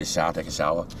shower, take a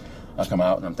shower. I come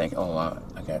out and I'm thinking, oh,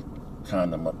 I got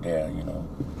condom up there, you know.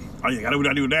 Oh, you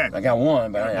gotta do that. I got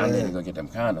one, but I need to go get them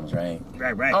condoms, right?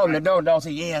 Right. Oh, the door don't say,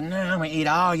 yeah, nah, I'm gonna eat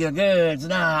all your goods.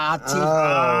 Nah,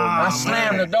 I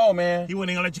slammed the door, man. He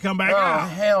wasn't gonna let you come back Oh, out.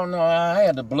 hell no. I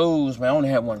had the blues, man. I only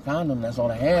had one condom. That's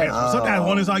all I had. Sometimes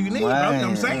one is all you need, bro. You know what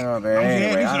I'm saying? Oh,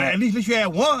 man. At least you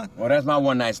had one. Well, that's my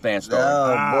one night stand story.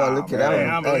 Oh, boy, look at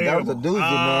that one. Hey, that was a doozy,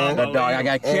 man. That dog, I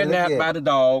got kidnapped by the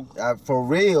dog. For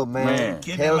real, man.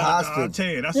 Held hostage. I'll tell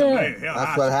you, that's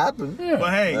That's what happened. Yeah. But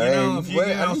hey, you know, if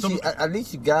you at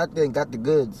least you got there and got the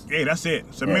goods. Yeah, that's it.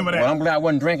 So remember that. Well, I'm glad I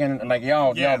wasn't drinking like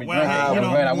y'all be drinking. I'm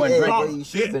glad I wasn't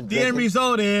drinking. The end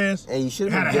result is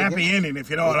had a happy ending, if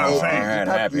you know what I'm saying. Had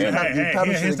a happy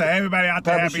ending. Here's to everybody out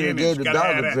there, happy ending. Gave the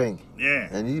dog a drink. Yeah.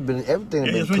 And he's been everything.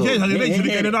 They should have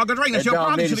gave the dog a drink. That's your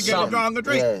problem. You should have gave the dog a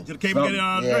drink. Yeah. Should have came and get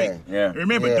a drink. Yeah.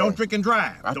 Remember, don't drink and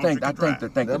drive. I think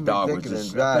the dog was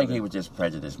just. I think he was just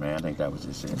prejudiced, man. I think that was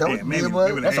just it.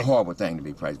 That's a horrible thing to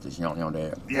be prejudiced. You know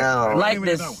that. Yeah. Like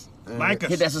this. Like us.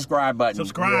 Hit that subscribe button.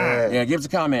 Subscribe. Yeah, give us a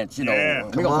comment. You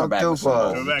know, we're gonna come back with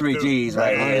some 3Gs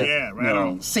right here. Yeah, right you know,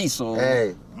 on. Cecil.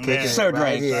 Hey, Sir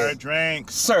Drake. Sir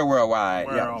Drake. Sir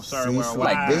Worldwide. Sir Worldwide.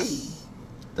 Like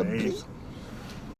the